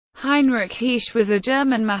Heinrich Heesch was a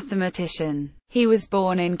German mathematician. He was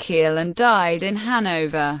born in Kiel and died in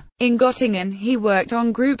Hanover. In Göttingen, he worked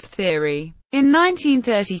on group theory. In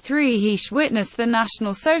 1933 Heesch witnessed the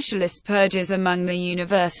National Socialist purges among the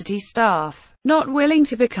university staff. Not willing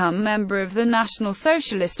to become member of the National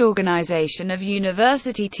Socialist Organization of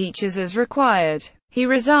University Teachers as required, he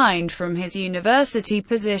resigned from his university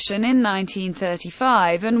position in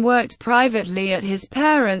 1935 and worked privately at his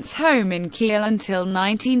parents' home in Kiel until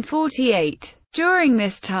 1948. During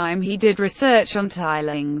this time he did research on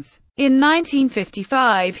tilings. In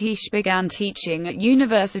 1955 Heesch began teaching at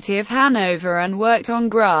University of Hanover and worked on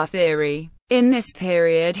graph theory. In this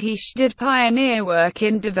period Heesch did pioneer work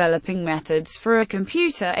in developing methods for a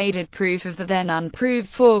computer-aided proof of the then unproved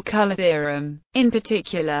four-color theorem. In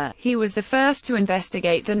particular, he was the first to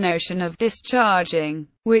investigate the notion of discharging,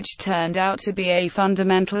 which turned out to be a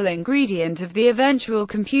fundamental ingredient of the eventual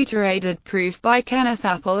computer-aided proof by Kenneth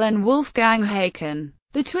Appel and Wolfgang Haken.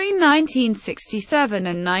 Between 1967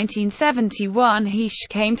 and 1971 Heesch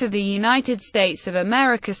came to the United States of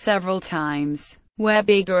America several times, where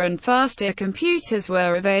bigger and faster computers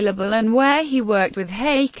were available and where he worked with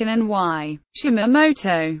Haken and Y.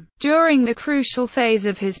 Shimamoto. During the crucial phase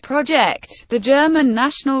of his project, the German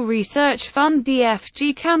National Research Fund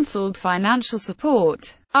 (DFG) cancelled financial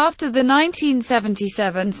support. After the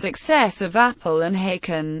 1977 success of Appel and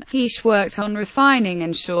Haken, Heesch worked on refining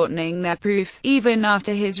and shortening their proof, even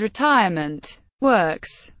after his retirement.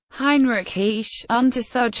 Works: Heinrich Heesch,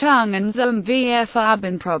 Untersuchungen zum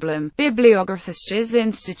Farbenproblem, Bibliographisches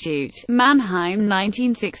Institut, Mannheim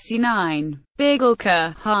 1969.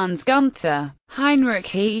 Biegelke, Hans Gunther. Heinrich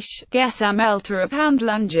Heesch,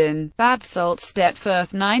 Gesammelterabhandlungen, Bad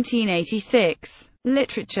Salzstedt-Fürth 1986.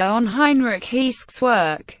 Literature on Heinrich Heesch's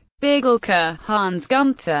work. Biegelke, Hans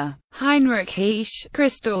Gunther. Heinrich Heesch,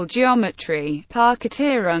 Kristallgeometrie,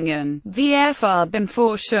 Parkettierungen,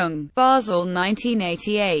 Farbenforschung, Basel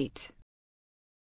 1988.